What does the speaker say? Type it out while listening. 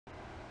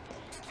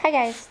Hi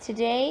guys,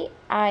 today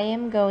I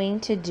am going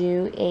to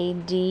do a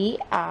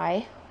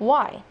DIY.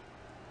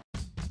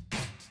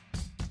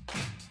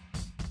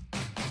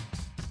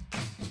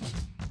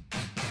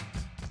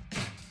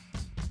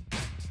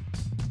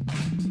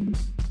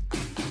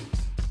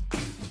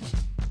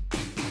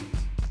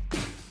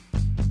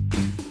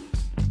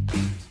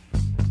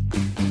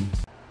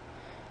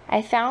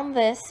 I found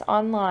this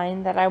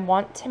online that I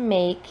want to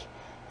make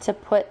to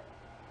put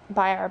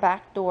by our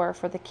back door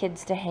for the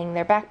kids to hang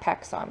their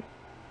backpacks on.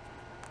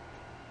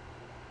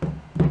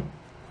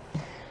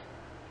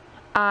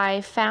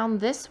 I found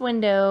this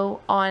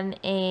window on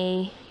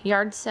a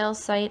yard sale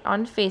site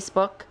on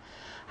Facebook.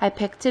 I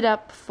picked it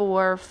up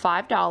for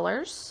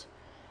 $5.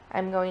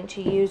 I'm going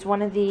to use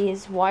one of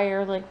these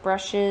wire like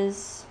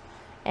brushes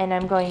and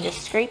I'm going to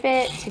scrape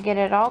it to get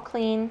it all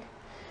clean.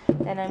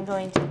 Then I'm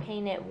going to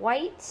paint it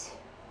white.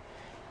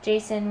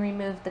 Jason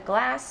removed the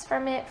glass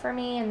from it for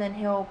me and then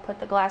he'll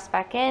put the glass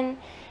back in.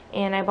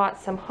 And I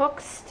bought some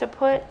hooks to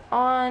put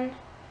on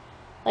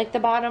like the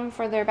bottom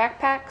for their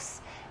backpacks.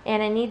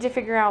 And I need to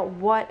figure out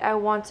what I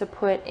want to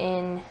put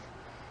in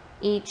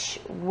each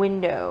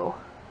window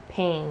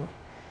pane.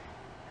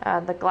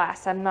 The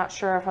glass, I'm not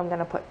sure if I'm going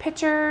to put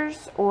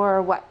pictures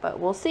or what,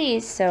 but we'll see.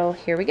 So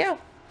here we go.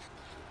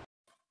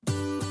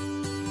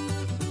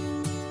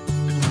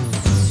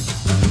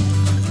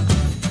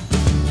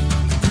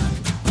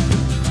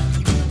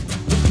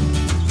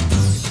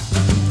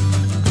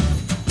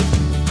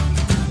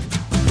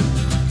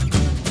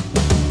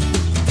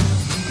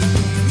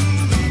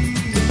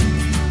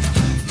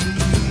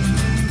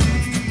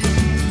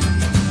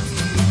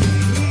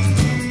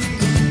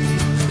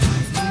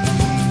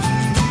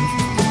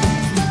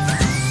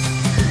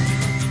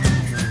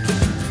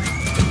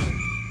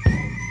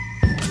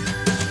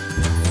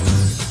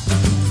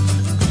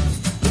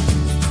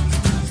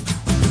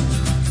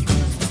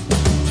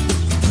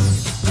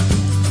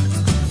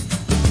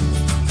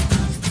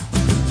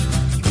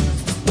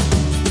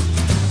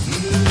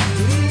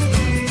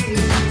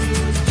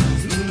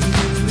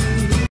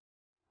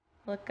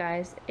 Look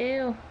guys,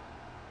 ew,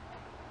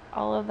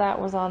 all of that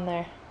was on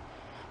there.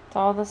 It's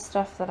all the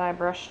stuff that I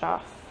brushed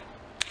off.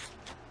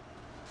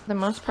 For the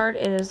most part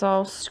it is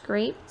all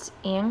scraped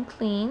and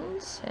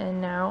cleaned, and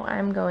now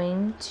I'm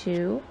going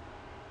to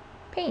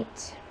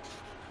paint.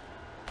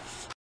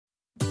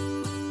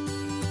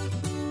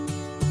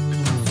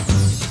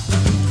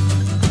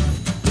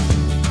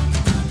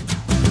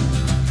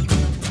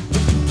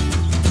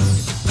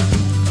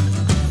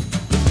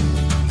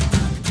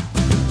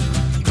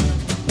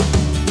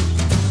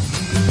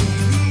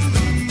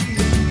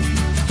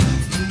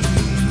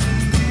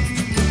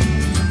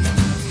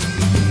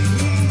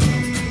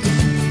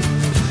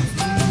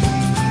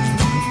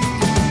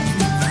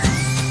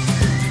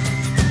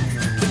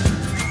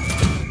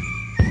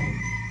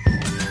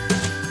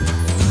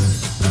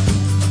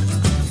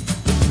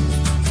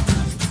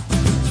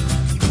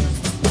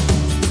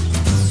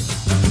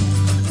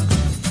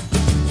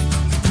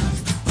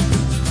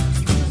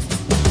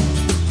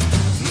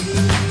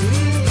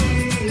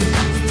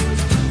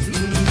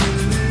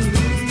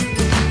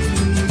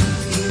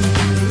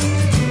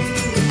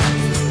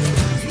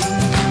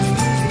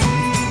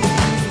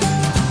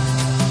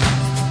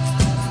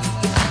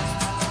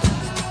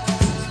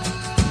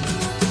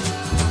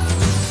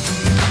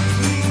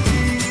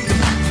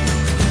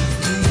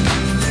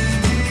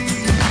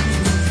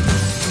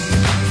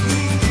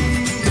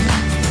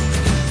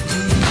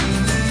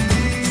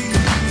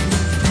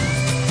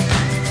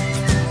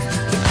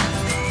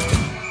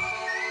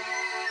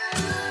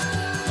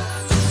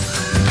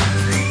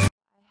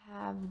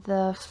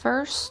 The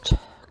first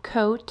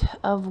coat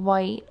of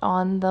white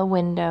on the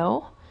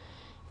window,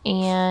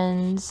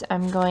 and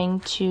I'm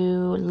going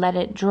to let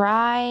it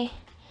dry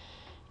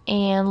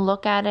and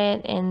look at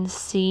it and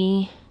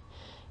see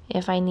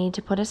if I need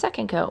to put a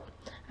second coat.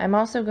 I'm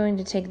also going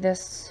to take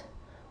this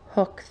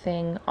hook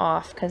thing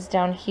off because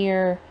down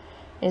here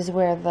is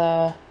where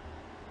the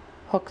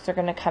hooks are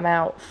going to come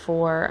out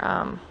for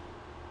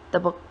the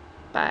book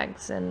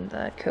bags and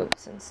the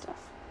coats and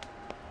stuff.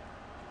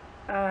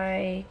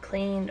 I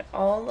cleaned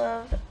all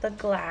of the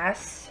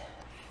glass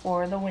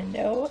for the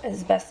window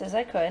as best as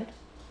I could.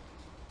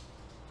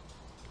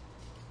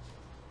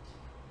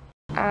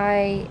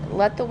 I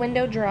let the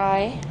window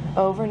dry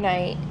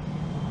overnight,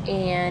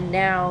 and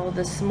now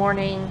this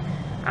morning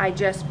I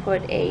just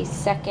put a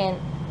second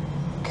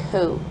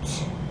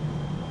coat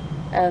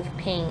of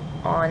paint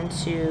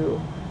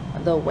onto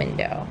the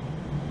window.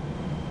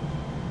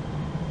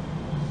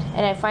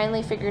 And I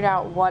finally figured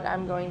out what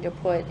I'm going to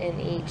put in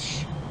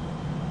each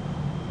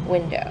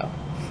window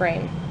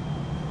frame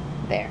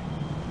there.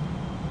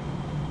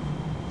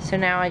 So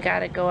now I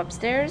gotta go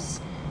upstairs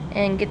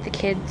and get the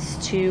kids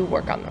to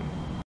work on them.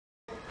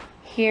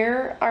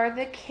 Here are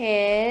the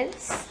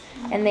kids,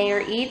 and they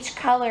are each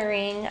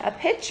coloring a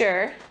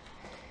picture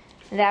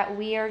that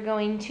we are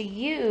going to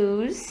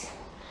use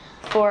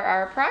for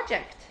our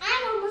project.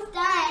 I'm almost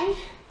done.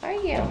 Are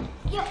you?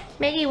 Yep.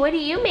 Maggie, what are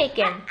you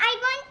making? I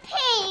want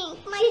pink.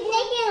 She's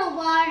making a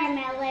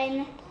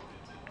watermelon.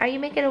 Are you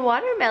making a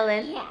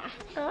watermelon? Yeah.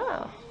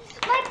 Oh.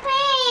 My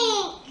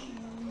pink!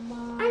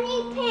 I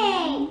need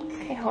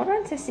pink. Okay, hold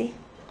on, Sissy.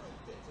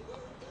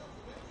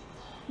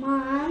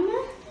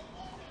 Mom.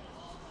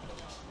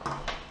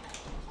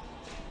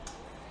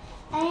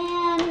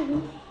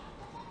 And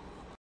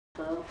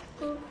boop,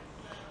 boop,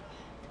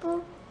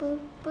 boop, boop,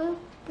 boop,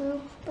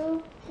 boop,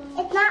 boop.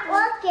 It's not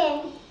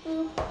working.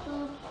 Boop,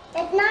 boop.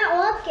 It's not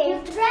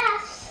working.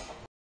 Press.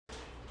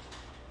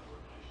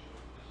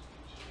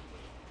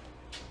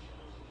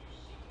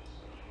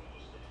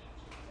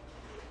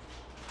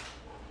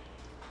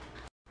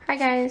 Hi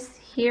guys,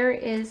 here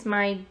is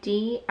my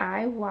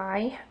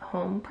DIY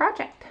home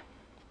project.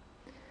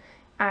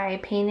 I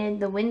painted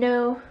the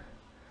window.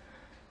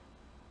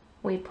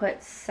 We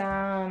put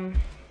some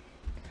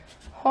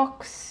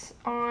hooks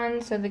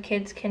on so the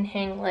kids can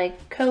hang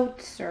like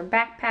coats or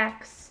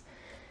backpacks.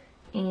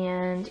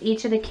 And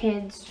each of the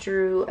kids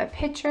drew a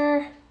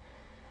picture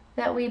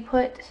that we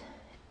put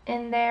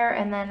in there,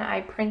 and then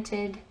I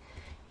printed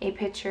a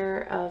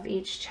picture of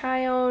each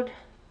child.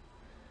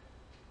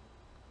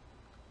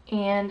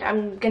 And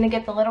I'm gonna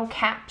get the little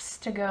caps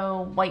to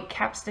go, white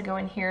caps to go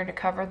in here to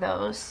cover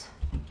those.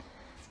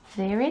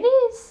 There it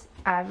is.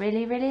 I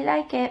really, really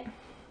like it.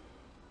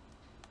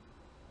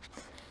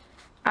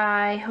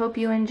 I hope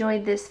you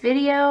enjoyed this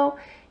video.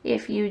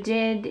 If you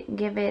did,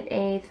 give it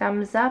a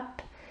thumbs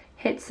up.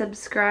 Hit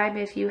subscribe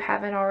if you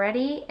haven't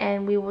already,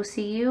 and we will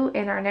see you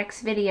in our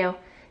next video.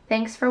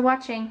 Thanks for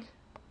watching.